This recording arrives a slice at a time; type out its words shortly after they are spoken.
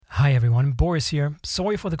Hi everyone, Boris here.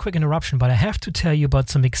 Sorry for the quick interruption, but I have to tell you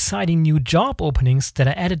about some exciting new job openings that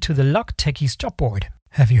I added to the LogTechies job board.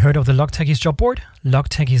 Have you heard of the LogTechies job board?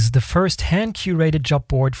 LogTechies is the first hand-curated job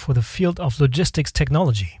board for the field of logistics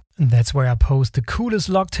technology. And that's where I post the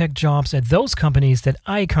coolest LogTech jobs at those companies that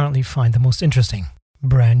I currently find the most interesting.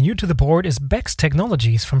 Brand new to the board is Bex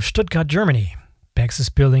Technologies from Stuttgart, Germany. Bex is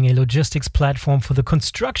building a logistics platform for the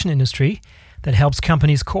construction industry that helps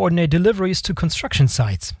companies coordinate deliveries to construction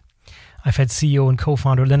sites. I've had CEO and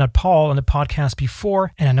co-founder Leonard Paul on the podcast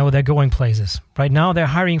before, and I know they're going places. Right now, they're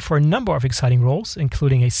hiring for a number of exciting roles,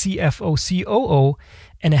 including a CFO, COO,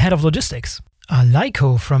 and a head of logistics.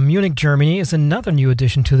 Aleiko from Munich, Germany is another new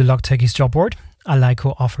addition to the LogTechies job board.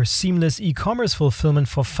 Aleiko offers seamless e-commerce fulfillment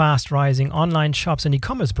for fast-rising online shops and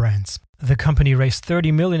e-commerce brands. The company raised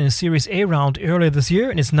 $30 million in a Series A round earlier this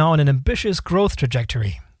year and is now on an ambitious growth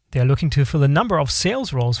trajectory. They are looking to fill a number of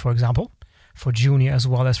sales roles, for example, for junior as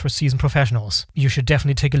well as for seasoned professionals. You should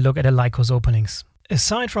definitely take a look at Aleiko's openings.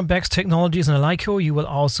 Aside from Bex Technologies and Aleiko, you will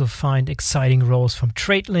also find exciting roles from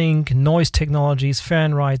TradeLink, Noise Technologies,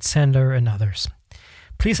 Fernride, Sendler, and others.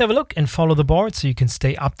 Please have a look and follow the board so you can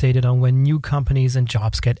stay updated on when new companies and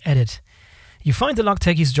jobs get added. You find the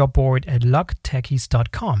LogTechies job board at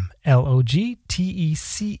logtechies.com,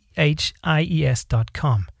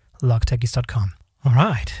 LogTechies.com, logtechies.com. All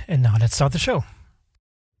right, and now let's start the show.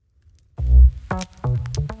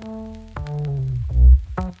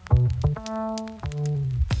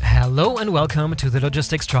 Hello and welcome to the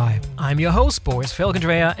Logistics Tribe. I'm your host, Boris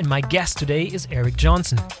Felgendreher, and my guest today is Eric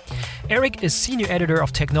Johnson. Eric is Senior Editor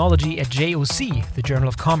of Technology at JOC, the Journal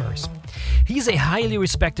of Commerce. He's a highly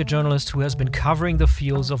respected journalist who has been covering the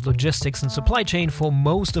fields of logistics and supply chain for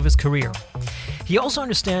most of his career. He also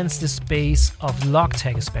understands the space of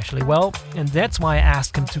LogTech especially well, and that's why I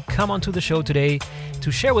asked him to come onto the show today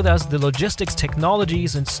to share with us the logistics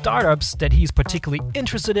technologies and startups that he's particularly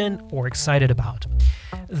interested in or excited about.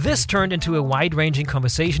 This turned into a wide-ranging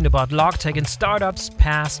conversation about LogTech and startups,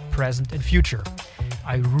 past, present, and future.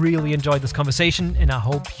 I really enjoyed this conversation, and I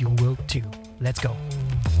hope you will too. Let's go.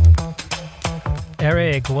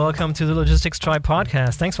 Eric, welcome to the Logistics Tribe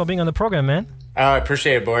podcast. Thanks for being on the program, man. I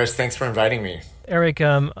appreciate it, Boris. Thanks for inviting me. Eric,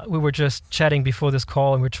 we were just chatting before this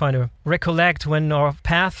call, and we're trying to recollect when our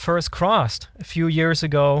path first crossed a few years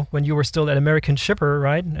ago when you were still at American Shipper,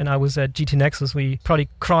 right? And I was at GT Nexus. We probably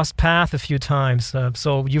crossed path a few times.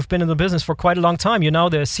 So you've been in the business for quite a long time. You're now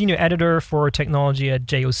the senior editor for technology at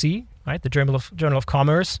JOC, right? The Journal of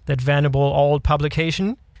Commerce, that venerable old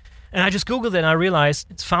publication. And I just Googled it and I realized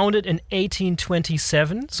it's founded in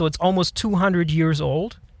 1827, so it's almost 200 years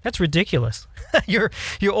old. That's ridiculous. You're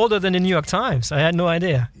older than the New York Times. I had no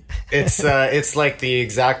idea. It's like the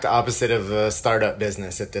exact opposite of a startup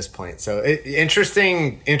business at this point. So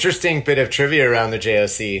interesting bit of trivia around the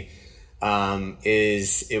JOC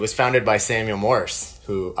is it was founded by Samuel Morse,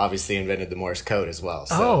 who obviously invented the Morse code as well.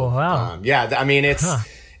 So, oh wow!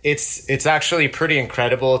 It's actually pretty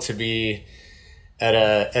incredible to be at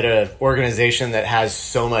a organization that has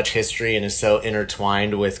so much history and is so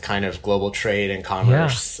intertwined with kind of global trade and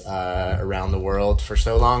commerce around the world for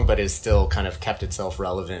so long, but is still kind of kept itself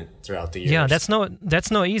relevant throughout the years. Yeah, that's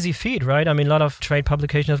no easy feat, right? I mean, a lot of trade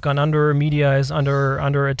publications have gone under, media is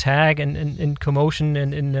under attack and in commotion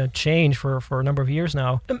and in change for a number of years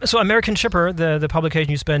now. So American Shipper, the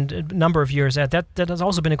publication you spent a number of years at, that has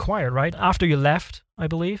also been acquired, right? After you left, I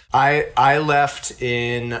believe. I left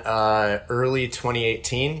in early 2018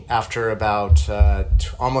 after about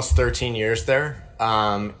almost 13 years there.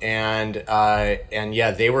 And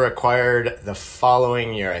they were acquired the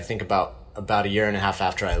following year, I think about a year and a half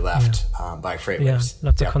after I left by Freightwaves. Yeah,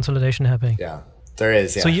 lots of consolidation happening. Yeah, there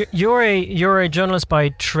is. Yeah. So you're a journalist by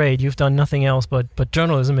trade. You've done nothing else but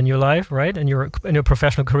journalism in your life, right? And in your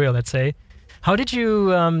professional career, let's say. How did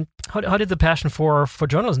you how did the passion for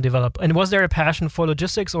journalism develop? And was there a passion for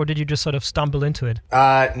logistics, or did you just sort of stumble into it?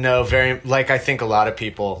 No, very like I think a lot of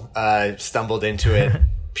people stumbled into it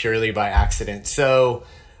purely by accident. So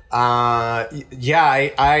I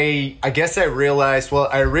guess I realized, well,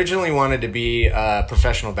 I originally wanted to be a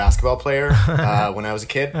professional basketball player when I was a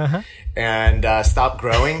kid, and stopped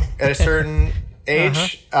growing at a certain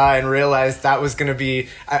age and realized that was going to be,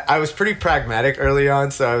 I was pretty pragmatic early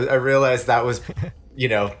on. So I realized that was,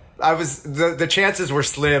 the chances were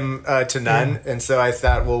slim to none. And so I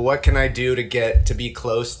thought, well, what can I do to be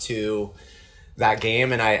close to that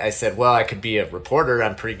game? And I said, well, I could be a reporter.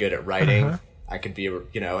 I'm pretty good at writing. I could be,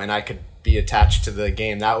 and I could be attached to the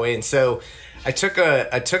game that way. And so I took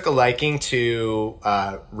a liking to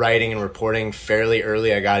writing and reporting fairly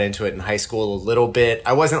early. I got into it in high school a little bit.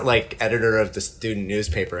 I wasn't like editor of the student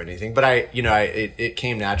newspaper or anything, but it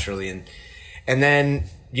came naturally. And then,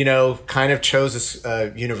 kind of chose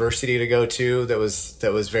a university to go to that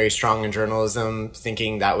was very strong in journalism,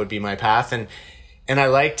 thinking that would be my path. And I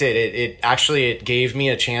liked it. It gave me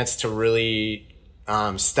a chance to really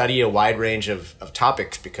study a wide range of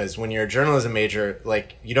topics, because when you're a journalism major,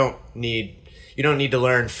 like you don't need to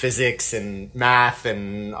learn physics and math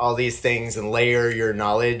and all these things and layer your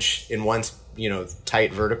knowledge in one,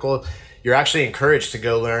 tight vertical. You're actually encouraged to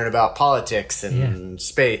go learn about politics and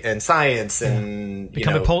space and science and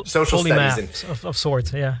become a social studies and of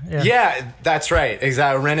sorts. Yeah, that's right.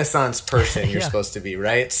 Exactly, Renaissance person you're supposed to be,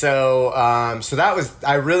 right? So that was,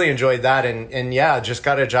 I really enjoyed that, and just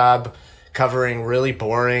got a job covering really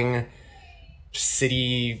boring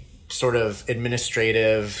city sort of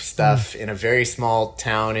administrative stuff in a very small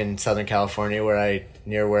town in Southern California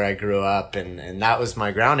near where I grew up, and that was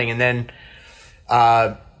my grounding. And then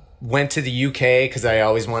went to the UK because I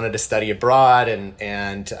always wanted to study abroad,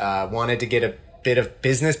 and wanted to get a bit of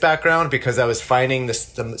business background, because I was finding the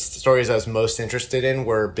stories I was most interested in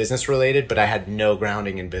were business related, but I had no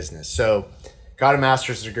grounding in business. So got a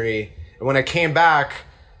master's degree, and when I came back,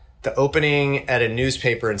 the opening at a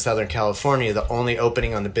newspaper in Southern California, the only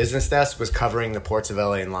opening on the business desk was covering the ports of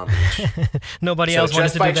LA and Long Beach. Nobody else wanted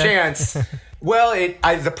to do that. Just by chance. Well,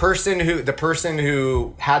 the person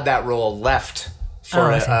who had that role left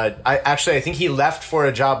for I think he left for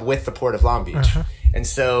a job with the Port of Long Beach. Uh-huh. And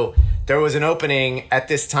so there was an opening at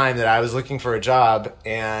this time that I was looking for a job,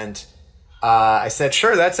 and I said,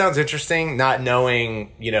 sure, that sounds interesting, not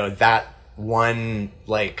knowing, that one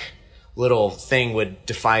little thing would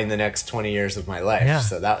define the next 20 years of my life. Yeah.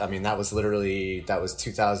 So that was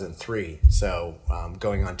 2003. So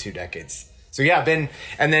going on 2 decades. So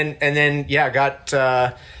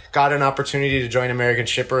got an opportunity to join American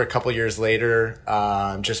Shipper a couple years later,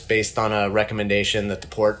 just based on a recommendation that the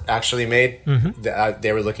port actually made. Mm-hmm.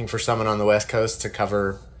 They were looking for someone on the West Coast to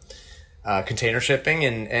cover container shipping,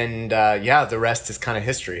 and the rest is kind of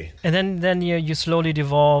history. And then you slowly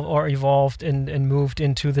evolved and moved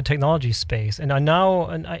into the technology space. And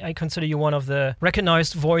I consider you one of the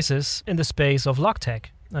recognized voices in the space of LogTech.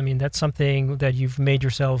 I mean, that's something that you've made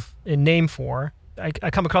yourself a name for.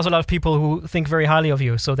 I come across a lot of people who think very highly of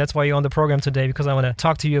you. So that's why you're on the program today, because I want to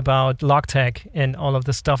talk to you about LogTech and all of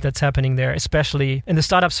the stuff that's happening there, especially in the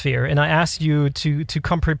startup sphere. And I asked you to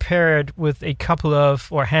come prepared with a couple of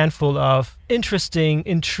or handful of interesting,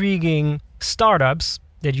 intriguing startups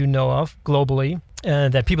that you know of globally,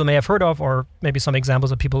 that people may have heard of, or maybe some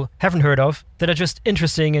examples that people haven't heard of, that are just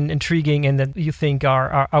interesting and intriguing and that you think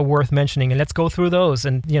are worth mentioning. And let's go through those.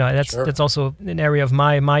 And that's also an area of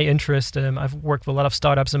my interest. I've worked with a lot of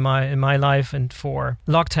startups in my life, and for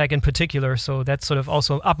LogTech in particular. So that's sort of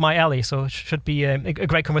also up my alley. So it should be a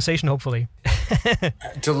great conversation, hopefully.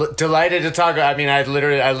 Delighted to talk. I mean, I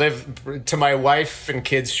live, to my wife and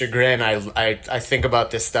kids' chagrin, I think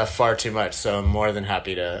about this stuff far too much. So I'm more than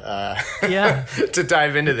happy to to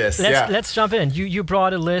dive into this. Let's jump in. You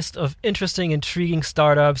brought a list of interesting, intriguing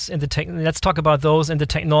startups, and let's talk about those and the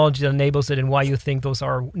technology that enables it, and why you think those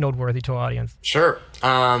are noteworthy to our audience. Sure.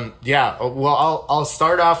 Well, I'll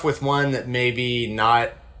start off with one that maybe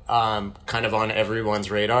not kind of on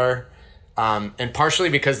everyone's radar. And partially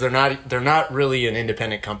because they're not really an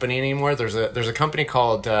independent company anymore. There's a company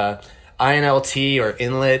called INLT or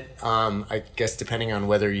Inlet, I guess depending on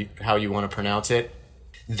how you want to pronounce it.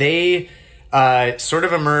 They sort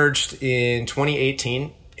of emerged in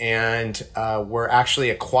 2018 and were actually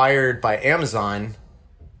acquired by Amazon,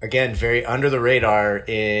 again very under the radar,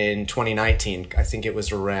 in 2019. I think it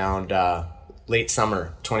was around late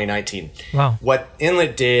summer 2019. Wow. What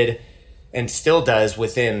Inlet did and still does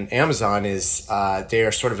within Amazon is they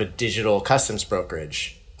are sort of a digital customs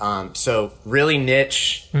brokerage. So really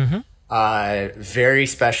niche, very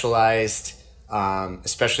specialized,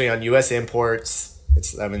 especially on U.S. imports.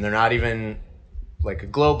 They're not even like a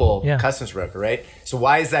global customs broker, right? So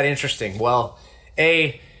why is that interesting? Well,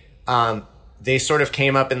 they sort of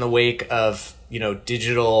came up in the wake of,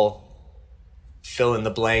 digital fill in the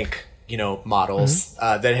blank, models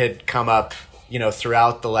that had come up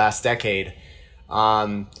throughout the last decade,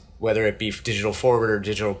 whether it be digital forwarder,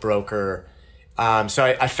 digital broker. So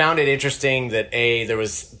I found it interesting that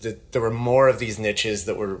there were more of these niches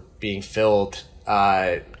that were being filled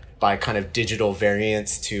by kind of digital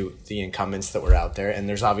variants to the incumbents that were out there. And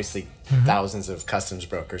there's obviously thousands of customs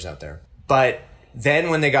brokers out there. But then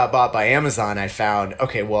when they got bought by Amazon, I found,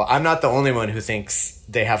 okay, well, I'm not the only one who thinks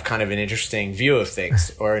they have kind of an interesting view of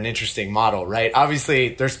things or an interesting model, right? Obviously,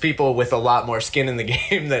 there's people with a lot more skin in the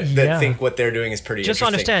game that think what they're doing is pretty Just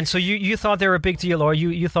interesting. to understand, so you thought they were a big deal, or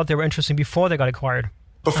you thought they were interesting before they got acquired?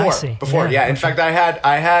 Before, yeah. In fact, I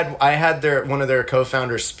had one of their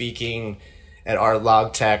co-founders speaking at our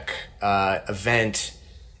LogTech event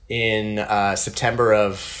in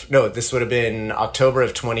this would have been October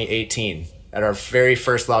of 2018 at our very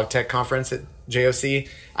first LogTech conference at JOC.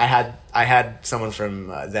 I had someone from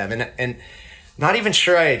them, and not even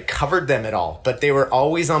sure I had covered them at all, but they were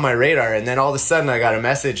always on my radar. And then all of a sudden, I got a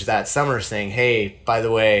message that summer saying, "Hey, by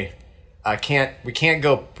the way, we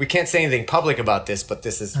can't say anything public about this, but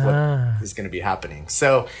this is what is going to be happening."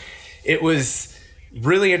 So it was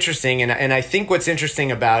really interesting, and I think what's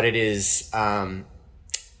interesting about it is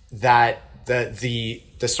that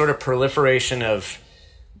the sort of proliferation of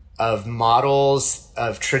models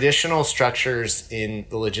of traditional structures in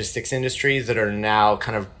the logistics industry that are now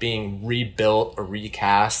kind of being rebuilt or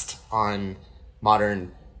recast on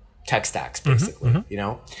modern tech stacks, basically, you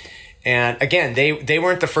know? And again, they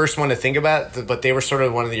weren't the first one to think about it, but they were sort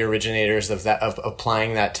of one of the originators of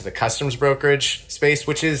applying that to the customs brokerage space,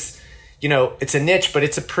 which is, you know, it's a niche, but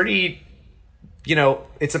it's a pretty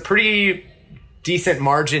decent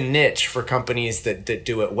margin niche for companies that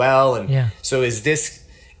do it well. And so is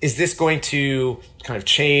this going to kind of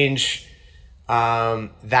change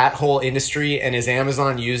that whole industry? And is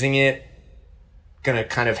Amazon using it going to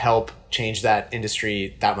kind of help change that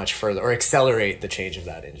industry that much further or accelerate the change of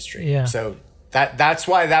that industry? Yeah. So that's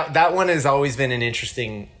why that one has always been an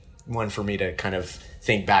interesting one for me to kind of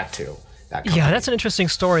think back to. Yeah, that's an interesting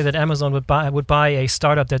story that Amazon would buy a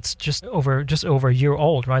startup that's just over a year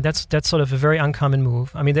old, right? That's sort of a very uncommon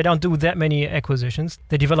move. I mean, they don't do that many acquisitions.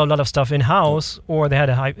 They develop a lot of stuff in-house, or they had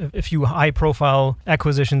a few high-profile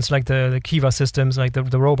acquisitions like the Kiva systems, like the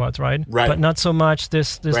robots, right? Right. But not so much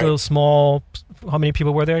this little small, how many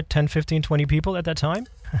people were there? 10, 15, 20 people at that time?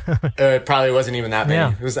 It probably wasn't even that many.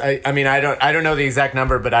 Yeah. It was, I mean, I don't know the exact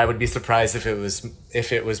number, but I would be surprised if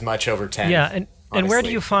it was much over 10. Yeah, and where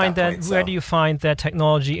do you find that? Point, where do you find that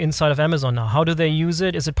technology inside of Amazon now? How do they use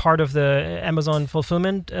it? Is it part of the Amazon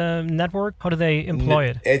fulfillment network? How do they employ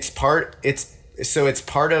it? It's part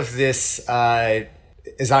of this.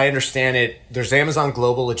 As I understand it, there's Amazon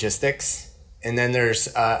Global Logistics, and then there's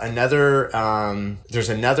another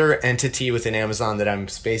entity within Amazon that I'm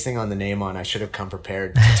spacing on the name on. I should have come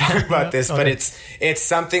prepared to talk about this, but it's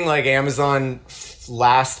something like Amazon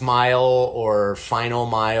Last Mile or Final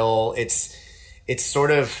Mile. It's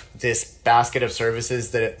sort of this basket of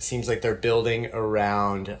services that it seems like they're building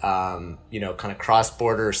around, kind of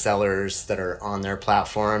cross-border sellers that are on their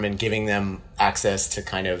platform and giving them access to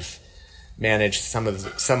kind of manage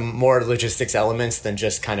some more logistics elements than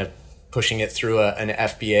just kind of pushing it through an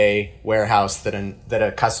FBA warehouse that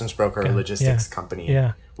a customs broker or logistics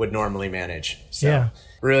company would normally manage. So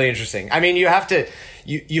really interesting. I mean, you have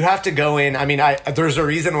to go in. I mean, there's a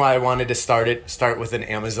reason why I wanted to start with an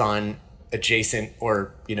Amazon adjacent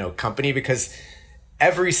or company, because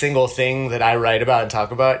every single thing that I write about and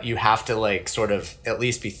talk about, you have to like sort of at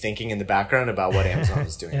least be thinking in the background about what Amazon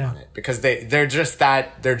is doing on it, because they're just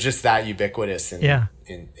that ubiquitous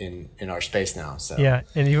in our space now. So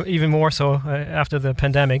and even more so after the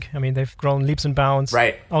pandemic. I mean, they've grown leaps and bounds.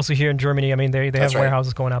 Right. Also here in Germany, I mean, they have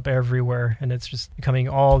warehouses going up everywhere, and it's just becoming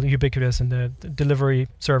all ubiquitous, and the delivery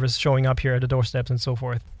service showing up here at the doorsteps and so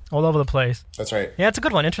forth. All over the place. That's right. Yeah, it's a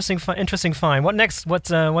good one. Interesting find. What next? What's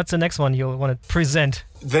the next one you'll want to present?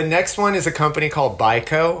 The next one is a company called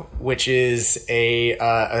Byco, which is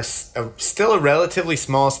a still a relatively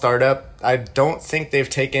small startup. I don't think they've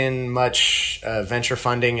taken much venture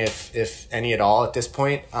funding, if any at all, at this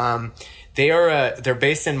point. They're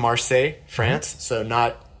based in Marseille, France, so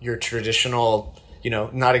not your traditional,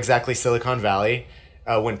 not exactly Silicon Valley.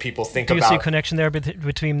 When people think about... Do you see a connection there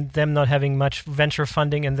between them not having much venture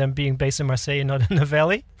funding and them being based in Marseille and not in the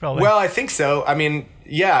Valley? Probably. Well, I think so. I mean,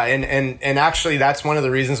 yeah, and actually that's one of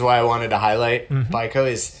the reasons why I wanted to highlight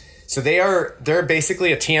Byco is, so they're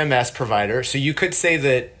basically a TMS provider. So you could say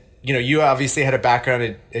that, you obviously had a background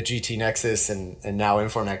at GT Nexus and now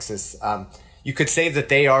InfoNexus. You could say that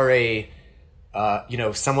they are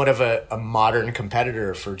somewhat of a modern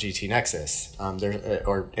competitor for GT Nexus,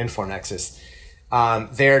 or InfoNexus.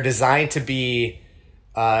 They're designed to be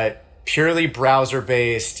purely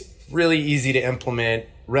browser-based, really easy to implement,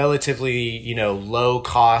 relatively low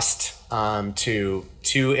cost to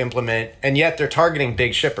implement, and yet they're targeting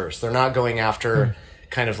big shippers. They're not going after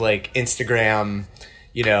kind of like Instagram,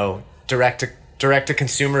 direct to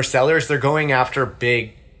consumer sellers. They're going after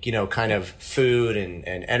big kind of food and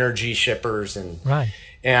energy shippers right.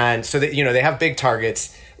 And so that, they have big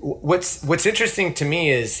targets. What's interesting to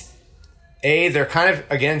me is they're kind of,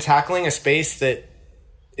 again, tackling a space that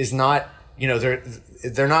is not,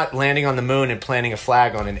 they're not landing on the moon and planting a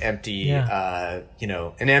flag on an empty, an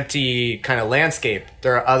empty kind of landscape.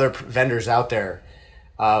 There are other vendors out there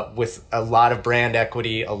with a lot of brand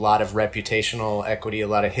equity, a lot of reputational equity, a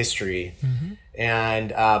lot of history. Mm-hmm. And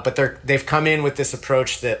but they've come in with this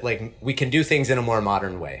approach that like we can do things in a more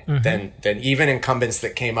modern way than even incumbents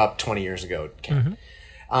that came up 20 years ago can.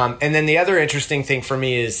 And then the other interesting thing for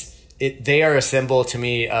me is they are a symbol to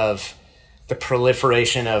me of the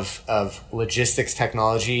proliferation of logistics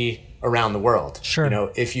technology around the world.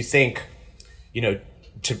 Sure. If you think, to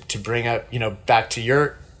bring up, back to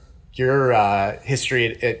your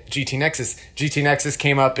history at GT Nexus. GT Nexus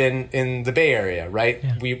came up in the Bay Area, right?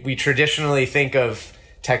 Yeah. We traditionally think of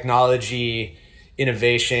technology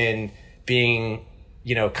innovation being,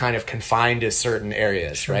 kind of confined to certain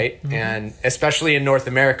areas, sure. Right? Mm-hmm. And especially in North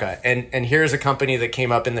America. And here's a company that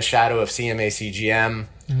came up in the shadow of CMA CGM.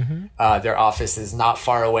 Mm-hmm. Their office is not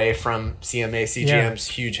far away from CMA CGM's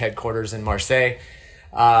huge headquarters in Marseille.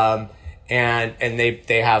 And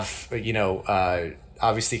they have,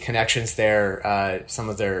 obviously connections there, some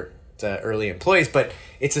of the early employees, but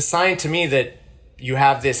it's a sign to me that you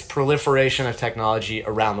have this proliferation of technology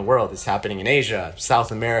around the world. It's happening in Asia,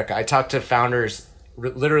 South America. I talk to founders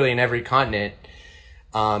literally in every continent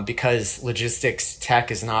because logistics tech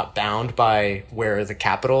is not bound by where the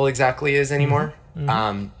capital exactly is anymore.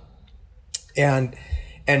 Mm-hmm.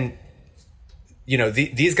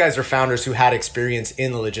 These guys are founders who had experience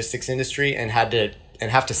in the logistics industry and have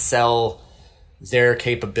to sell their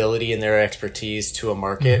capability and their expertise to a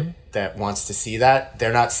market that wants to see that.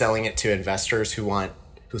 They're not selling it to investors who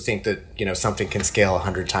think that, something can scale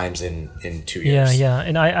 100 times in 2 years. Yeah.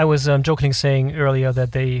 And I was jokingly saying earlier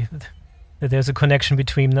that there's a connection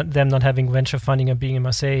between them not having venture funding and being in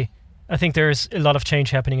Marseille. I think there's a lot of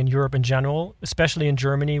change happening in Europe in general, especially in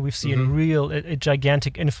Germany. We've seen a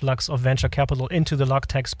gigantic influx of venture capital into the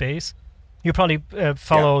LogTech space. You probably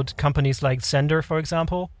followed companies like Sender, for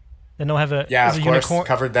example. They now have a unicorn.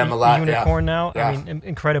 Covered them a lot. Unicorn now. Yeah. I mean,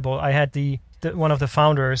 incredible. I had one of the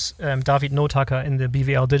founders, David Notaka, in the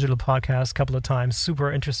BVL Digital podcast a couple of times.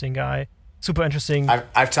 Super interesting guy. Super interesting.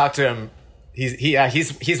 I've talked to him.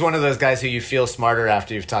 He's one of those guys who you feel smarter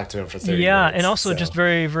after you've talked to him for 30 minutes. Yeah, and also just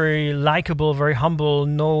very, very likable, very humble,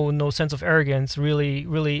 no sense of arrogance, really,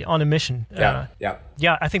 really on a mission. Yeah.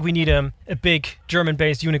 I think we need a big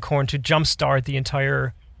German-based unicorn to jumpstart the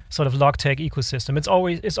entire sort of LogTech ecosystem. It's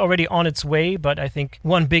already on its way, but I think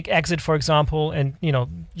one big exit, for example, and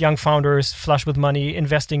young founders flush with money,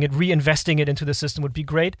 reinvesting it into the system would be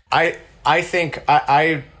great. I think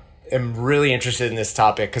I am really interested in this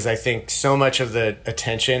topic because I think so much of the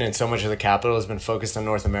attention and so much of the capital has been focused on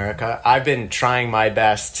North America. I've been trying my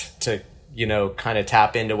best to kind of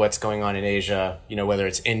tap into what's going on in Asia, whether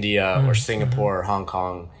it's India or Singapore or Hong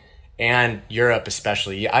Kong and Europe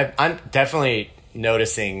especially. I'm definitely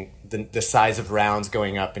noticing the size of rounds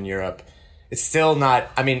going up in Europe. It's still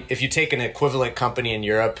not, if you take an equivalent company in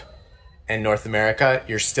Europe and North America,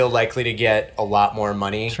 you're still likely to get a lot more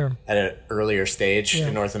money at an earlier stage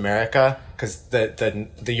in North America because the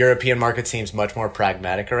European market seems much more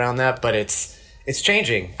pragmatic around that, but it's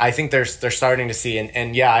changing. I think they're starting to see,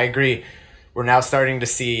 and I agree. We're now starting to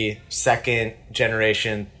see second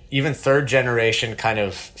generation, even third generation kind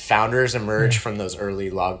of founders emerge from those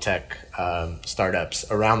early LogTech startups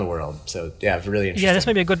around the world. So really interesting. Yeah, this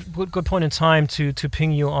may be a good point in time to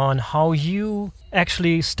ping you on how you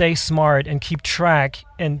actually stay smart and keep track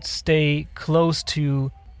and stay close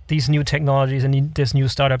to these new technologies and these new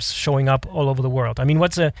startups showing up all over the world.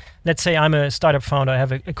 Let's say I'm a startup founder, I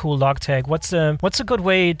have a cool LogTech. What's a good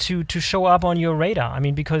way to show up on your radar?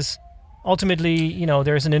 Because ultimately,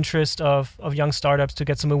 there's an interest of young startups to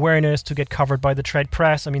get some awareness, to get covered by the trade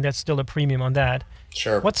press. That's still a premium on that.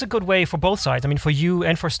 Sure. What's a good way for both sides? For you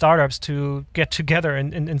and for startups to get together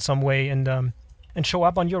in some way and show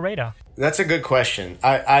up on your radar? That's a good question.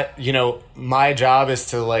 My job is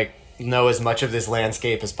to know as much of this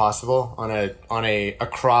landscape as possible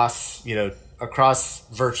across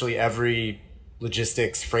virtually every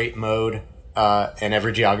logistics freight mode and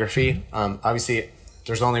every geography. Obviously,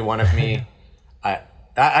 there's only one of me.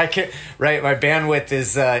 I can't, right? My bandwidth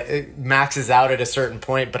is maxes out at a certain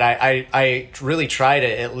point, but I really try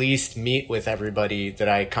to at least meet with everybody that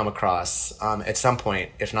I come across at some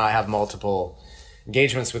point, if not have multiple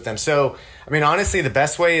engagements with them. So, honestly, the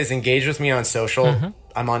best way is engage with me on social.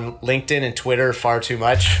 I'm on LinkedIn and Twitter far too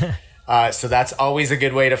much. So that's always a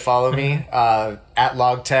good way to follow me. At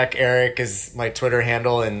LogTech, Eric is my Twitter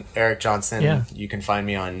handle, and Eric Johnson. Yeah. You can find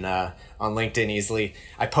me on LinkedIn easily.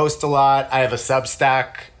 I post a lot. I have a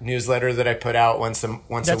Substack newsletter that I put out once a week.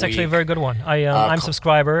 That's actually a very good one. I'm a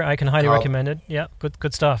subscriber. I can highly recommend it. Yeah,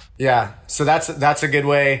 good stuff. Yeah, so that's a good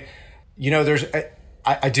way.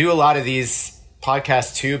 I do a lot of these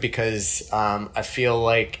podcasts too because I feel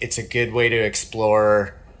like it's a good way to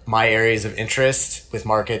explore my areas of interest with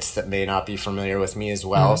markets that may not be familiar with me as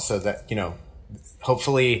well. So that,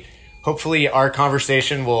 hopefully our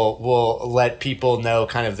conversation will let people know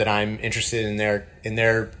kind of that I'm interested in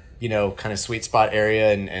their kind of sweet spot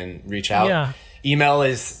area and reach out. Yeah. Email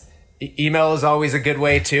is always a good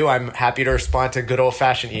way too. I'm happy to respond to good old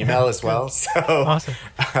fashioned email as well. So awesome.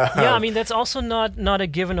 Yeah, I mean that's also not a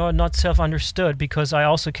given or not self understood, because I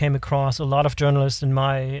also came across a lot of journalists in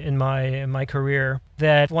my career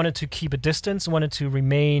that wanted to keep a distance, wanted to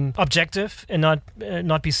remain objective and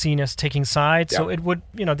not be seen as taking sides. So it would,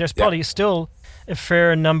 there's probably still a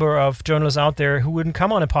fair number of journalists out there who wouldn't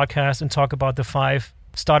come on a podcast and talk about the 5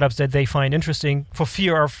 startups that they find interesting for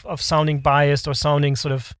fear of sounding biased or sounding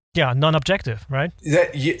sort of non-objective, right?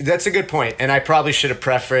 That's a good point. And I probably should have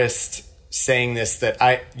prefaced saying this, that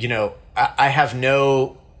I have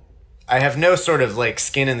no sort of like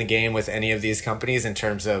skin in the game with any of these companies in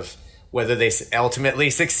terms of whether they ultimately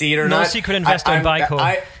succeed or not. No secret investor in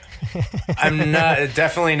Baico. I'm not,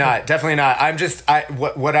 definitely not. I'm just,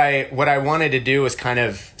 what I wanted to do was kind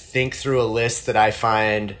of think through a list that I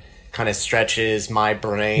find kind of stretches my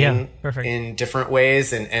brain in different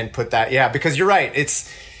ways and put that, because you're right.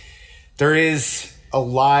 There is a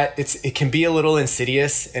lot. It can be a little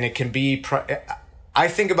insidious, and it can be. I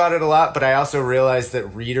think about it a lot, but I also realize that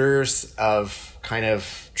readers of kind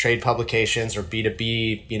of trade publications or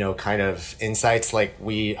B2B, kind of insights like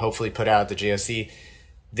we hopefully put out at the JOC,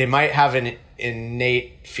 they might have an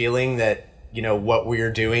innate feeling that what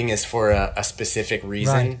we're doing is for a specific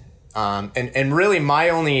reason, and really my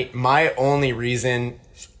only reason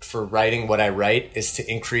for writing what I write is to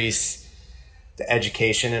increase the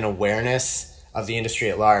education and awareness of the industry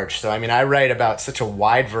at large. So, I mean, I write about such a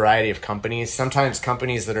wide variety of companies, sometimes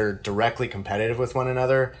companies that are directly competitive with one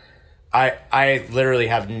another. I literally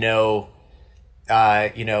have no,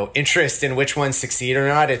 interest in which ones succeed or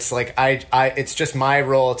not. It's like, it's just my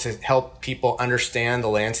role to help people understand the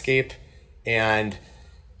landscape and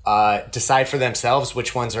decide for themselves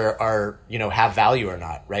which ones are have value or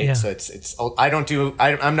not, right? Yeah. So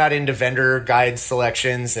I'm not into vendor guide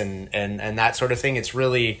selections and that sort of thing. It's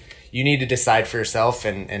really, you need to decide for yourself,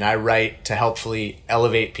 and I write to helpfully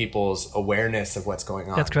elevate people's awareness of what's going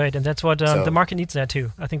on. That's great, and that's what the market needs that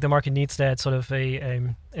too. I think the market needs that sort of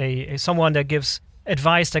a someone that gives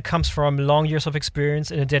advice that comes from long years of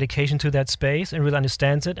experience and a dedication to that space and really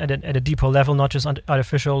understands it at a deeper level, not just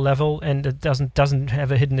artificial level, and it doesn't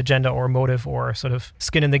have a hidden agenda or motive or sort of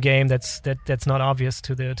skin in the game that's not obvious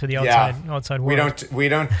to the outside world.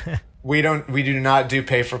 We do not do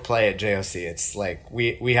pay for play at JOC. It's like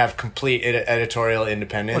we have complete editorial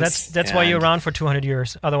independence. Well, that's why you're around for 200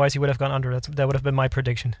 years. Otherwise, you would have gone under. That would have been my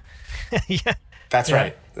prediction. Yeah. That's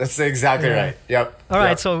right. That's exactly right. Yep. All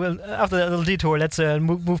right. So after that little detour, let's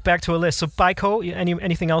move back to a list. So Baico,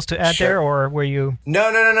 anything else to add there, or were you? No.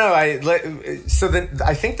 I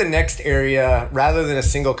think the next area, rather than a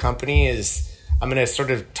single company, is I'm going to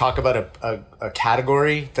sort of talk about a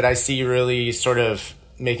category that I see really sort of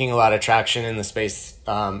making a lot of traction in the space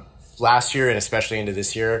last year and especially into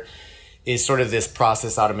this year, is sort of this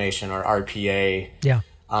process automation, or RPA. Yeah.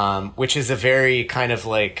 Which is a very kind of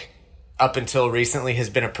like, up until recently,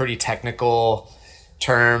 has been a pretty technical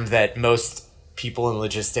term that most people in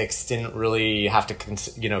logistics didn't really have to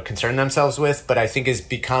concern themselves with, but I think is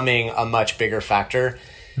becoming a much bigger factor,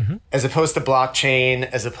 as opposed to blockchain,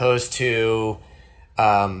 as opposed to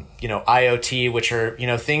IoT, which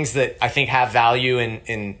are things that I think have value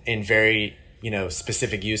in very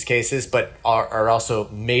specific use cases, but are also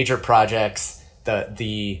major projects.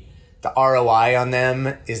 The ROI on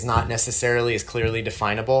them is not necessarily as clearly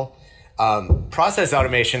definable. Process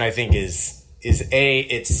automation, I think, is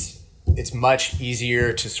it's much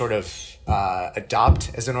easier to sort of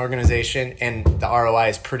adopt as an organization, and the ROI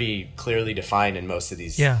is pretty clearly defined in most of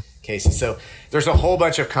these cases. So there's a whole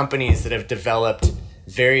bunch of companies that have developed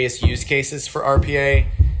various use cases for RPA.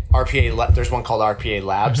 There's one called RPA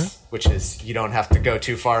Labs, which is, you don't have to go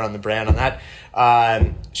too far on the brand on that.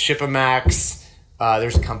 Shipamax.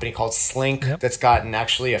 There's a company called Slink that's gotten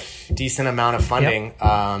actually a decent amount of funding.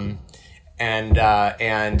 And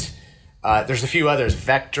there's a few others.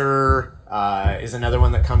 Vector is another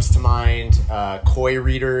one that comes to mind. Koi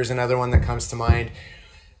Reader is another one that comes to mind.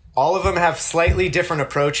 all of them have slightly different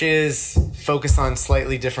approaches, focus on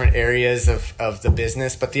slightly different areas of the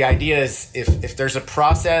business. But the idea is if there's a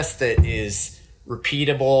process that is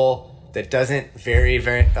repeatable, that doesn't vary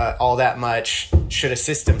all that much, should a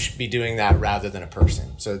system be doing that rather than a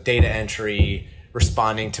person? So data entry,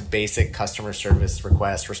 responding to basic customer service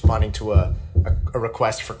requests, responding to a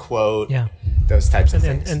request for quote, those types of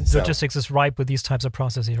things. And logistics is ripe with these types of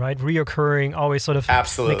processes, right? Reoccurring, always sort of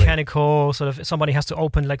absolutely mechanical, sort of somebody has to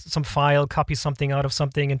open like some file, copy something out of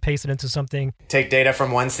something and paste it into something. Take data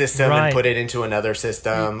from one system and put it into another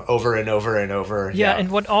system over and over and over. Yeah, and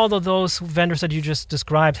what all of those vendors that you just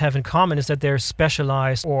described have in common is that they're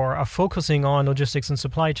specialized or are focusing on logistics and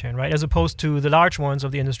supply chain, right? As opposed to the large ones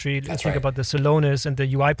of the industry. Let's think about the Celonis and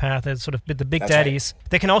the UiPath as sort of the big daddies.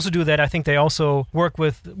 They can also do that. I think they also work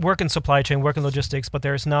in supply chain, work in logistics, but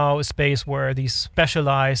there's now a space where these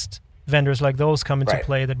specialized vendors like those come into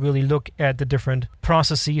play that really look at the different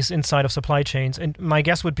processes inside of supply chains. And my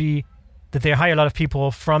guess would be that they hire a lot of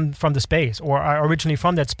people from the space or are originally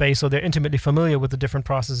from that space, so they're intimately familiar with the different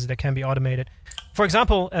processes that can be automated. For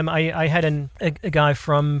example, I had a guy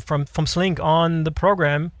from Slink on the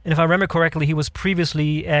program, and if I remember correctly, he was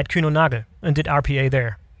previously at Kühn & Nagel and did RPA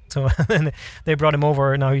there. So they brought him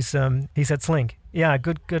over, and now he's at Slink. Yeah,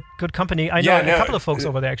 good company. I know a couple of folks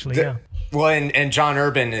over there actually. Well, and John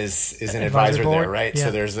Urban is an advisor there, right? Yeah.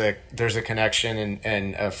 So there's a connection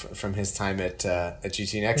and from his time at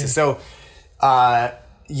GT Nexus. Yeah.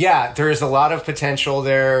 So there is a lot of potential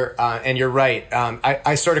there, and you're right.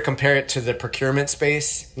 I sort of compare it to the procurement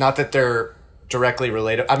space. Not that they're directly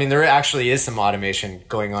related. I mean, there actually is some automation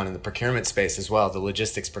going on in the procurement space as well, the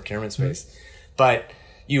logistics procurement space, but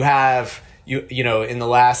you have in the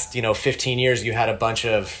last 15 years, you had a bunch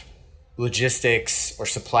of logistics or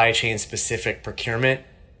supply chain specific procurement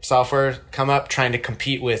software come up trying to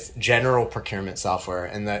compete with general procurement software,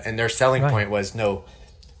 and their selling point was, no,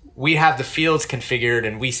 we have the fields configured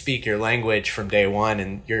and we speak your language from day one,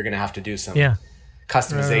 and you're going to have to do some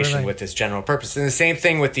customization with this general purpose. And the same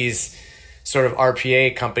thing with these sort of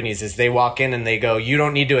RPA companies is they walk in and they go, you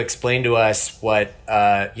don't need to explain to us what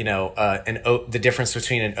the difference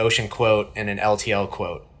between an ocean quote and an LTL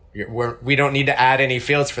quote. We don't need to add any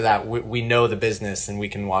fields for that. We know the business, and we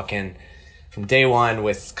can walk in from day one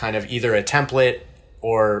with kind of either a template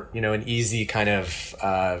or an easy kind of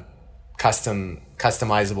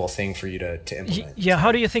customizable thing for you to implement. Yeah,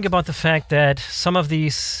 how do you think about the fact that some of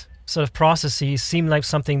these sort of processes seem like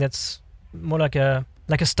something that's more like a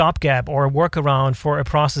stopgap or a workaround for a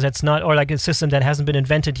process that's not, or like a system that hasn't been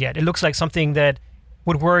invented yet? It looks like something that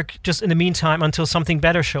would work just in the meantime until something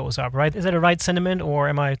better shows up, right? Is that a right sentiment, or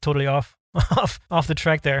am I totally off the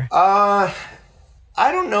track there? I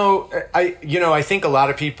don't know. I think a lot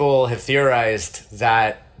of people have theorized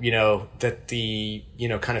that that the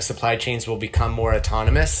kind of supply chains will become more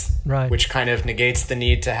autonomous, right? Which kind of negates the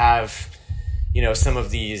need to have some of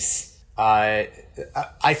these. I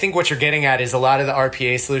think what you're getting at is a lot of the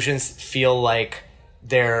RPA solutions feel like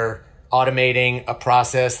they're automating a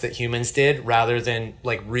process that humans did rather than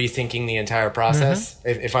like rethinking the entire process,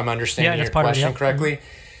 if I'm understanding your question correctly.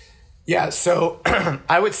 Yeah, so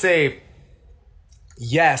I would say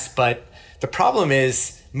yes, but the problem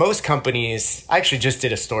is most companies, I actually just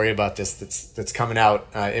did a story about this that's coming out.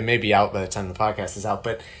 It may be out by the time the podcast is out,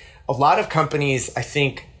 but a lot of companies, I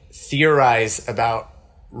think, theorize about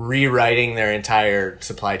rewriting their entire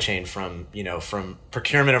supply chain from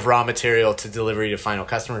procurement of raw material to delivery to final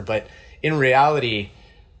customer. But in reality,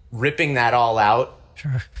 ripping that all out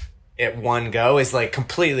at one go is like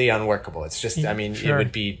completely unworkable. It's just, it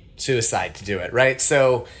would be suicide to do it, right?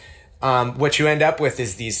 So what you end up with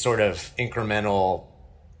is these sort of incremental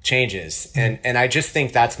changes. And I just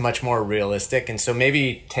think that's much more realistic. And so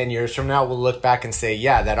maybe 10 years from now, we'll look back and say,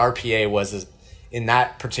 yeah, that RPA in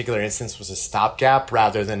that particular instance was a stopgap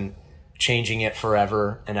rather than changing it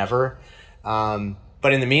forever and ever.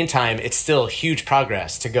 But in the meantime, it's still huge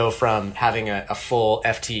progress to go from having a full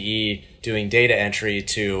FTE doing data entry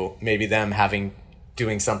to maybe them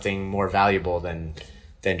doing something more valuable than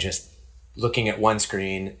just looking at one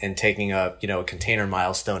screen and taking a container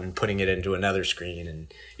milestone and putting it into another screen, and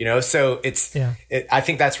so I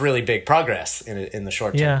think that's really big progress in the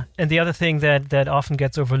short term. Yeah, and the other thing that often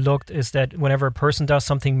gets overlooked is that whenever a person does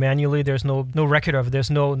something manually, there's no record of it. There's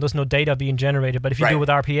no data being generated. But if you do it with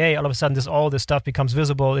RPA, all of a sudden all this stuff becomes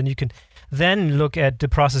visible, and you can then look at the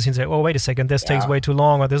process and say, oh, wait a second, this takes way too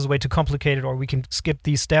long, or this is way too complicated, or we can skip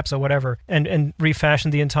these steps or whatever, and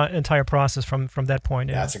refashion the entire process from that point.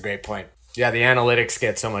 Yeah, that's a great point. Yeah, the analytics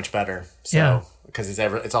get so much better. So because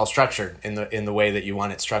it's all structured in the way that you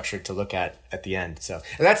want it structured to look at the end. So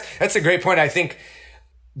that's a great point. I think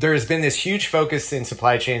there has been this huge focus in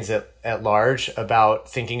supply chains at large about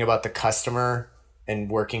thinking about the customer and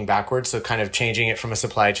working backwards. So kind of changing it from a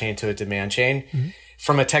supply chain to a demand chain. Mm-hmm.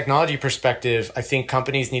 From a technology perspective, I think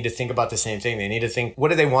companies need to think about the same thing. They need to think, what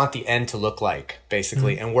do they want the end to look like,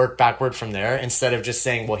 basically, and work backward from there instead of just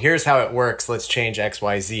saying, well, here's how it works. Let's change X,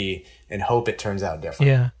 Y, Z and hope it turns out different.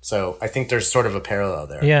 Yeah. So I think there's sort of a parallel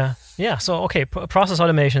there. Yeah. Yeah. So, okay. Process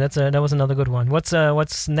automation. That was another good one.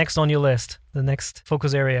 What's next on your list? The next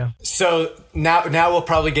focus area? So now we'll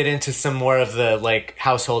probably get into some more of the like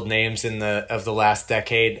household names of the last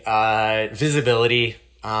decade. Visibility.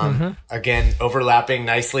 Again, overlapping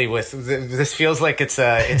nicely with this feels like it's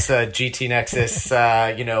a GT Nexus,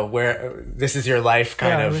 where this is your life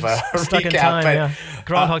kind of stuck recap. In time, but,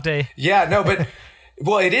 Groundhog Day. But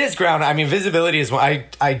well, it is ground. I mean, visibility is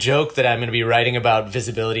I joke that I'm going to be writing about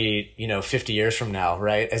visibility, 50 years from now,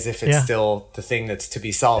 right? As if it's still the thing that's to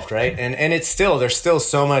be solved, right? And it's still, there's still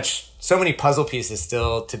so many puzzle pieces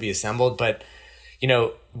still to be assembled, but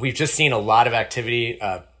we've just seen a lot of activity.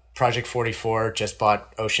 Project 44 just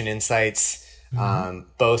bought Ocean Insights.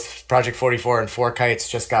 Both Project 44 and Four Kites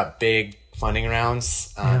just got big funding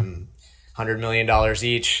rounds, $100 million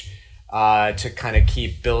each, to kind of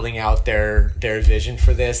keep building out their vision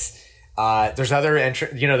for this. There's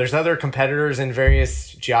other competitors in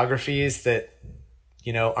various geographies that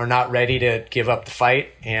are not ready to give up the fight.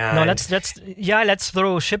 And no, let's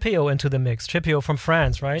throw Shipio into the mix. Shipio from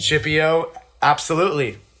France, right? Shipio,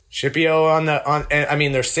 absolutely.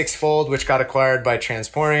 Shipio there's Sixfold, which got acquired by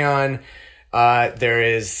Transporion. There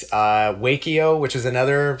is Wakio, which is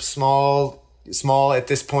another small at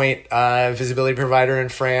this point visibility provider in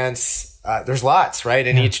France. There's lots, right,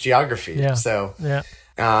 in each geography. Yeah. So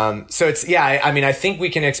it's I think we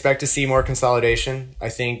can expect to see more consolidation. I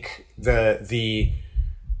think the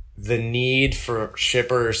need for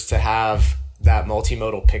shippers to have that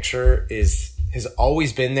multimodal picture has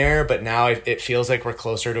always been there, but now it feels like we're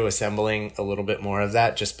closer to assembling a little bit more of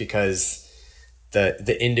that, just because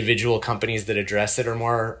the individual companies that address it are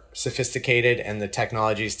more sophisticated, and the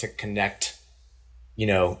technologies to connect,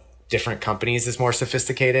 different companies is more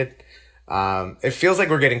sophisticated. It feels like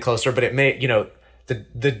we're getting closer, but it may,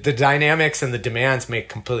 the dynamics and the demands may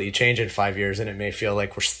completely change in 5 years, and it may feel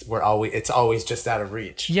like it's always just out of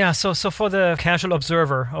reach. Yeah. So for the casual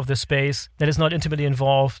observer of the space that is not intimately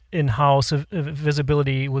involved in how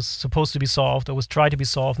visibility was supposed to be solved or was tried to be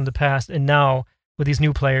solved in the past, and now with these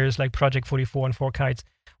new players like Project 44 and Four Kites,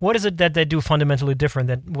 what is it that they do fundamentally different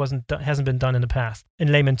that hasn't been done in the past,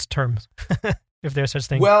 in layman's terms, if there's such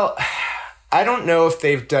thing? Well, I don't know if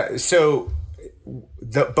they've done so.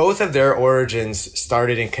 Both of their origins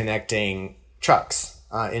started in connecting trucks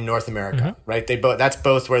in North America, right? That's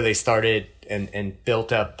both where they started and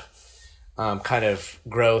built up kind of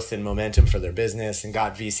growth and momentum for their business, and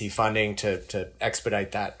got VC funding to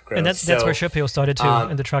expedite that growth. And that's where Shipio started too,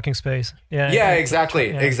 in the trucking space.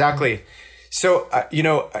 Exactly. So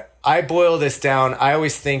I boil this down. I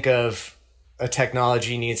always think of a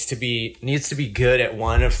technology needs to be good at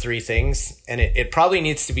one of three things, and it probably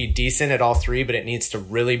needs to be decent at all three, but it needs to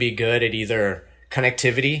really be good at either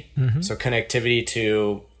connectivity, so connectivity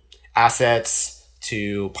to assets,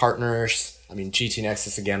 to partners. I mean, GT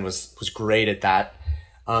Nexus again was great at that.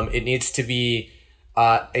 It needs to be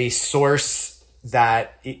a source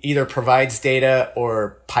that either provides data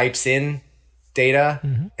or pipes in data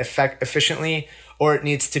efficiently, or it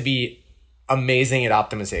needs to be amazing at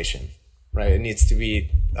optimization. Right, it needs to be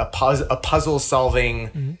a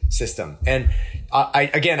puzzle-solving system, and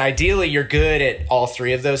ideally, you're good at all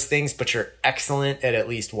three of those things, but you're excellent at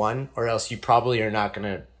least one, or else you probably are not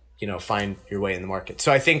going to, find your way in the market.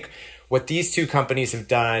 So I think what these two companies have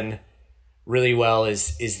done really well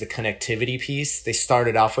is the connectivity piece. They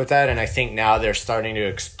started off with that, and I think now they're starting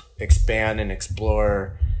to expand and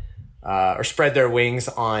explore. Or spread their wings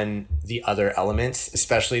on the other elements,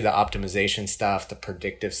 especially the optimization stuff, the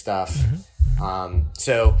predictive stuff.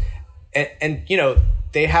 So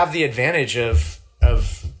they have the advantage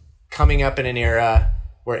of coming up in an era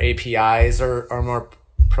where APIs are more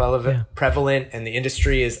prevalent, and the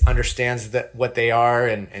industry understands what they are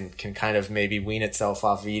and can kind of maybe wean itself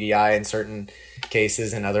off VDI in certain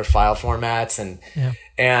cases and other file formats,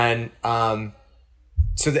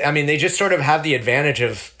 So, they just sort of have the advantage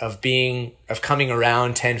of coming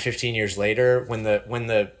around 10, 15 years later when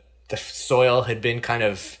the soil had been kind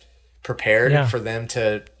of prepared for them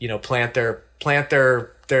to, plant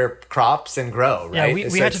their crops and grow, right? Yeah,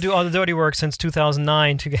 we had to do all the dirty work since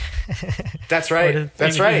 2009 to get... That's right.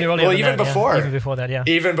 That's right. Well, even before that, yeah.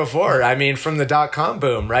 Even before, from the .com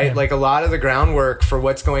boom, right? Yeah. Like a lot of the groundwork for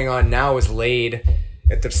what's going on now was laid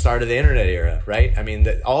at the start of the internet era, right? I mean,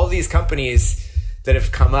 all of these companies that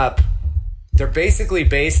have come up, they're basically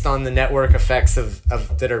based on the network effects of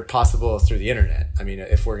that are possible through the internet. I mean,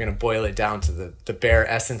 if we're going to boil it down to the bare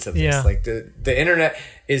essence of this, like the internet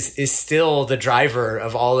is still the driver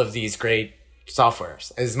of all of these great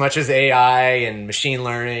softwares, as much as AI and machine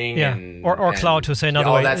learning, or cloud, to say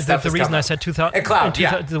another way. The reason I said 2000 and cloud,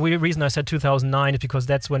 the reason I said 2009 is because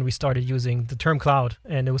that's when we started using the term cloud,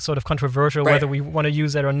 and it was sort of controversial whether we want to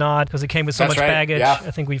use it or not, because it came with so much baggage. Yeah.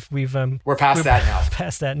 I think we're past that now.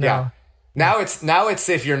 Past that now. Yeah. Now it's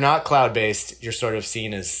if you're not cloud based, you're sort of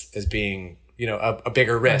seen as being a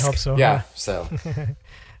bigger risk. I hope so. Yeah. So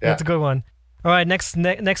that's a good one. All right, next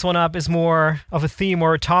one up is more of a theme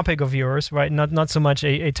or a topic of yours, right? Not so much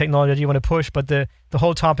a technology you want to push, but the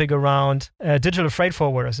whole topic around digital freight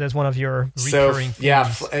forwarders as one of your recurring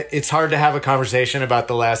themes. It's hard to have a conversation about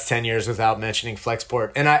the last 10 years without mentioning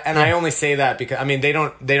Flexport. And I only say that because, I mean, they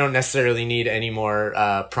don't necessarily need any more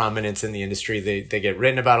prominence in the industry. They get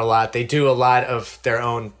written about a lot. They do a lot of their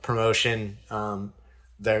own promotion.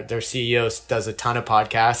 Their CEO does a ton of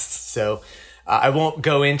podcasts. So I won't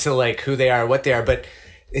go into like who they are, what they are, but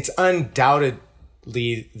it's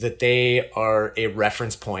undoubtedly that they are a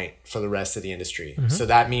reference point for the rest of the industry. Mm-hmm. So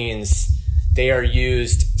that means they are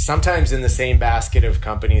used sometimes in the same basket of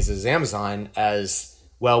companies as Amazon as,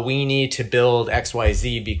 well, we need to build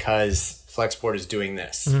XYZ because Flexport is doing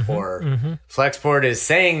this, or Flexport is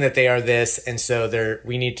saying that they are this, and so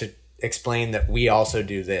we need to explain that we also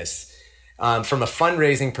do this. From a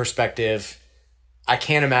fundraising perspective, I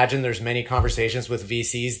can't imagine there's many conversations with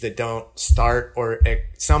VCs that don't start or at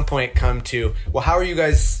some point come to, well, how are you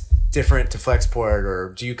guys different to Flexport,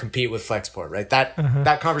 or do you compete with Flexport? Right?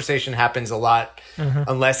 That conversation happens a lot,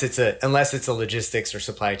 unless it's a logistics or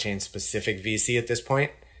supply chain specific VC at this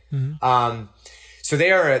point. So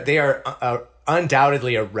they are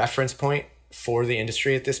undoubtedly a reference point for the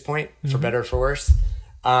industry at this point, for better or for worse.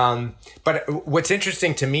 But what's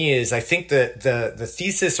interesting to me is I think the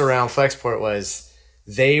thesis around Flexport was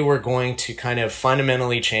they were going to kind of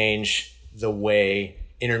fundamentally change the way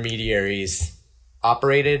intermediaries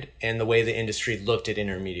operated and the way the industry looked at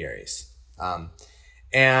intermediaries.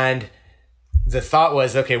 And the thought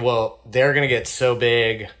was, okay, well, they're going to get so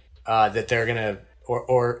big that they're going to,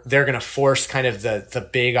 or they're going to force kind of the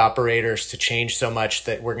big operators to change so much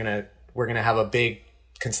that we're going to have a big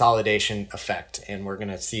consolidation effect, and we're going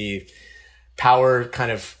to see power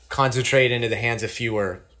kind of concentrate into the hands of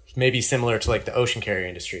fewer, maybe similar to like the ocean carrier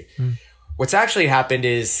industry. What's actually happened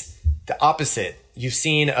is the opposite. You've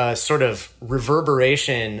seen a sort of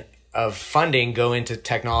reverberation of funding go into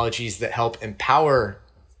technologies that help empower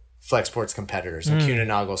Flexport's competitors and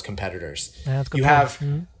Kuehne+Nagel's competitors. Yeah, that's good. I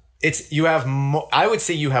would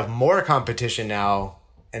say you have more competition now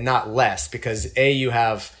and not less, because you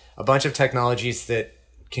have a bunch of technologies that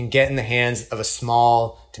can get in the hands of a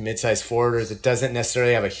small to mid-sized forwarder that doesn't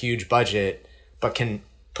necessarily have a huge budget, but can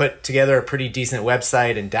put together a pretty decent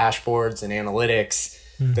website and dashboards and analytics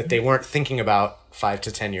that they weren't thinking about 5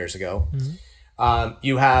 to 10 years ago.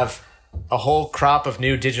 You have a whole crop of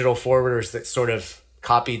new digital forwarders that sort of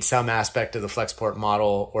copied some aspect of the Flexport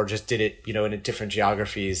model, or just did it, in different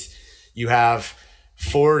geographies. You have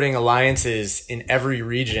forwarding alliances in every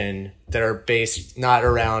region that are based not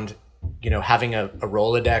around, having a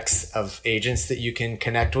Rolodex of agents that you can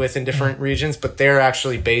connect with in different regions, but they're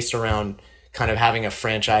actually based around kind of having a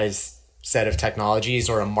franchise set of technologies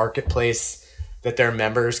or a marketplace that their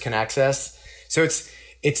members can access. So it's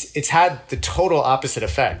had the total opposite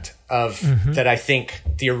effect of that. I think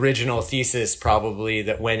the original thesis probably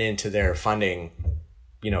that went into their funding,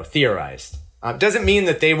 theorized. Doesn't mean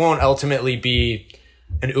that they won't ultimately be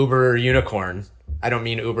an Uber unicorn. I don't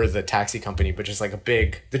mean Uber, the taxi company, but just like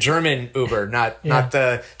the German Uber, not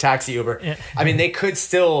the taxi Uber. Yeah. I mean, they could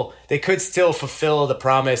still fulfill the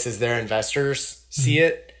promise as their investors see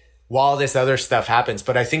it while this other stuff happens.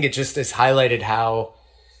 But I think it just has highlighted how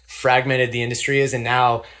fragmented the industry is. And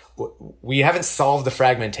now we haven't solved the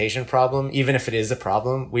fragmentation problem, even if it is a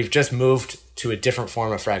problem. We've just moved to a different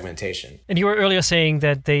form of fragmentation. And you were earlier saying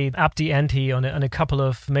that they upped the ante on a couple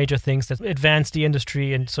of major things that advanced the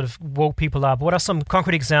industry and sort of woke people up. What are some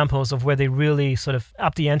concrete examples of where they really sort of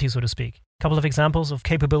upped the ante, so to speak? A couple of examples of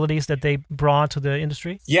capabilities that they brought to the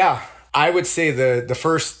industry? Yeah, I would say the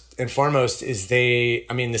first and foremost is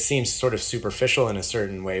this seems sort of superficial in a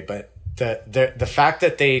certain way, but the fact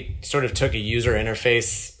that they sort of took a user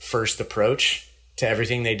interface first approach to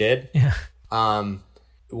everything they did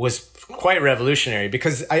was quite revolutionary,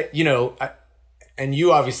 because and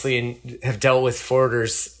you obviously have dealt with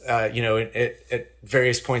forwarders, at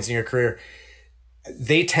various points in your career.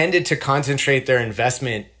 they tended to concentrate their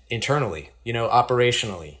investment internally,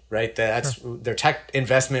 operationally, right? Their tech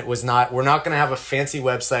investment was not, we're not going to have a fancy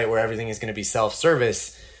website where everything is going to be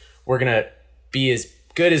self-service. We're going to be as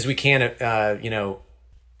good as we can,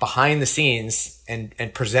 behind the scenes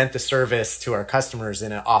and present the service to our customers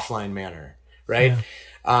in an offline manner, right?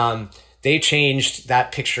 Yeah. They changed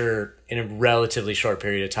that picture in a relatively short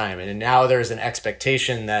period of time. And now there's an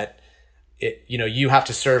expectation that you have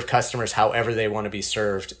to serve customers however they want to be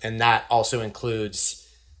served. And that also includes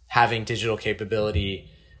having digital capability,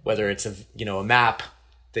 whether it's a map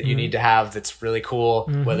that you need to have that's really cool,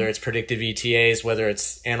 whether it's predictive ETAs, whether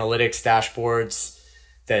it's analytics dashboards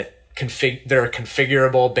that are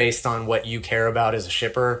configurable based on what you care about as a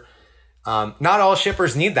shipper. Not all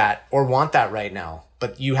shippers need that or want that right now,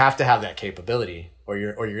 but you have to have that capability or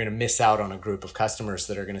you're going to miss out on a group of customers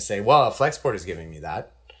that are going to say, well, Flexport is giving me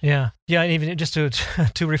that. Yeah. And even just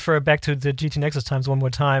to refer back to the GT Nexus times one more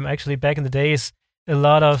time, actually back in the days, a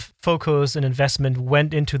lot of focus and investment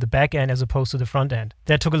went into the back end as opposed to the front end.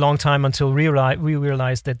 That took a long time until we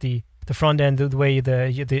realized that the front end, the way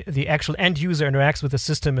the actual end user interacts with the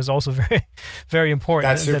system is also very, very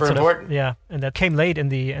important. That's super important. And that came late in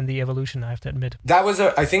the evolution, I have to admit. That was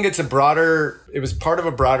I think it was part of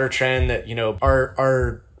a broader trend that,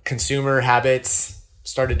 our consumer habits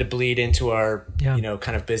started to bleed into our,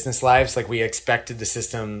 kind of business lives. Like we expected the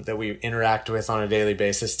system that we interact with on a daily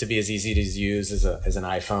basis to be as easy to use as an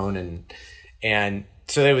iPhone. And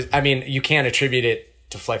so it was, you can't attribute it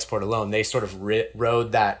to Flexport alone. They sort of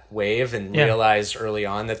rode that wave and realized early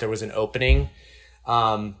on that there was an opening.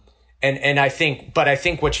 And I think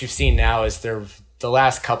what you've seen now is the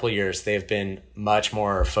last couple of years, they've been much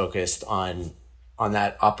more focused on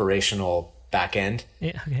that operational back end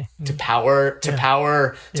to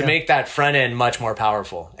make that front end much more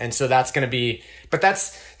powerful. And so that's going to be, but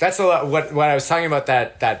that's a lot what I was talking about,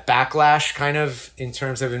 that backlash kind of in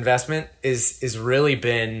terms of investment is really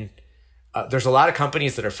been, there's a lot of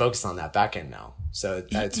companies that are focused on that back end now. So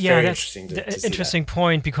it's very interesting to see interesting that.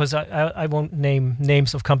 point, because I won't name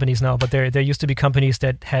names of companies now, but there used to be companies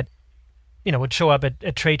that had, would show up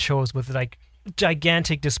at trade shows with like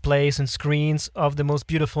gigantic displays and screens of the most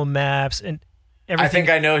beautiful maps and everything. I think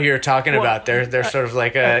I know who you're talking about. They're sort of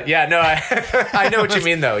like I know what you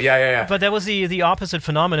mean though. Yeah. But that was the opposite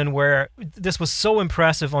phenomenon, where this was so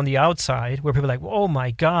impressive on the outside, where people were like, oh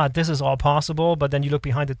my God, this is all possible. But then you look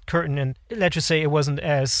behind the curtain and let's just say it wasn't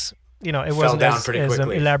as, it wasn't as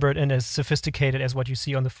elaborate and as sophisticated as what you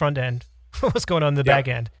see on the front end. What's going on in the back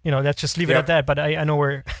end? Let's just leave it at that. But I know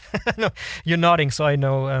I know you're nodding, so I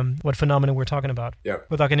know what phenomenon we're talking about. Yep.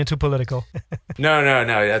 Without getting too political. No,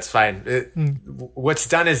 that's fine. What's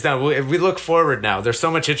done is done. We look forward now. There's so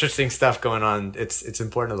much interesting stuff going on. It's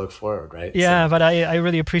important to look forward, right? Yeah, but I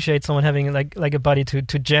really appreciate someone having like a buddy to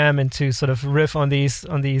jam and to sort of riff on these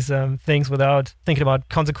things without thinking about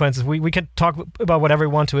consequences. We can talk about whatever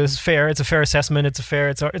we want to. It's fair. It's a fair assessment.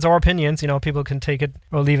 It's our opinions. People can take it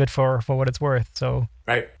or leave it for what it's worth. So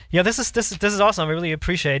right. Yeah, this is awesome. I really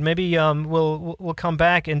appreciate it. Maybe we'll come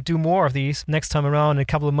back and do more of these next time around in a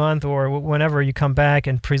couple of months or whenever you come back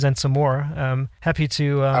and present some more. Happy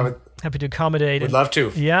to accommodate. Would love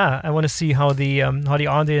to. Yeah, I want to see how the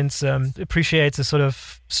audience appreciates the sort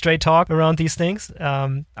of straight talk around these things.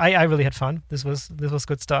 I really had fun. This was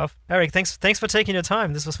good stuff. Eric, thanks for taking your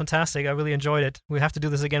time. This was fantastic. I really enjoyed it. We have to do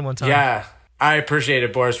this again one time. Yeah. I appreciate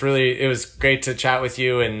it, Boris. Really, it was great to chat with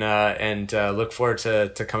you, and look forward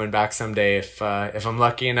to coming back someday if I'm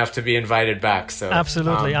lucky enough to be invited back. So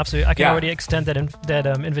absolutely. I can already extend that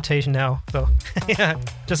invitation now. So yeah,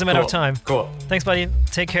 just a matter of time. Cool. Thanks, buddy.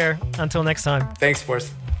 Take care. Until next time. Thanks,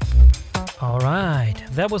 Boris. All right,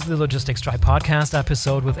 that was the Logistics Tribe podcast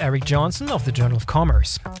episode with Eric Johnson of the Journal of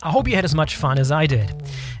Commerce. I hope you had as much fun as I did.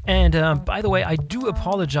 And by the way, I do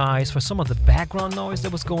apologize for some of the background noise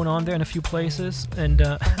that was going on there in a few places. And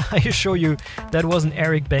I assure you that wasn't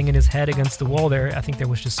Eric banging his head against the wall there. I think there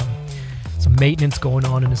was just some maintenance going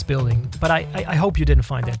on in this building. But I hope you didn't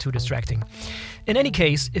find that too distracting. In any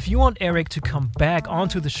case, if you want Eric to come back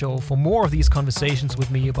onto the show for more of these conversations with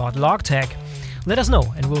me about LogTech, let us know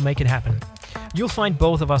and we'll make it happen. You'll find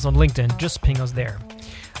both of us on LinkedIn. Just ping us there.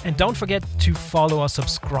 And don't forget to follow or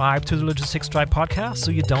subscribe to the Logistics Tribe podcast so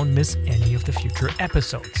you don't miss any of the future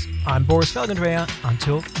episodes. I'm Boris Felgendreher.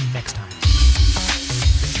 Until next time.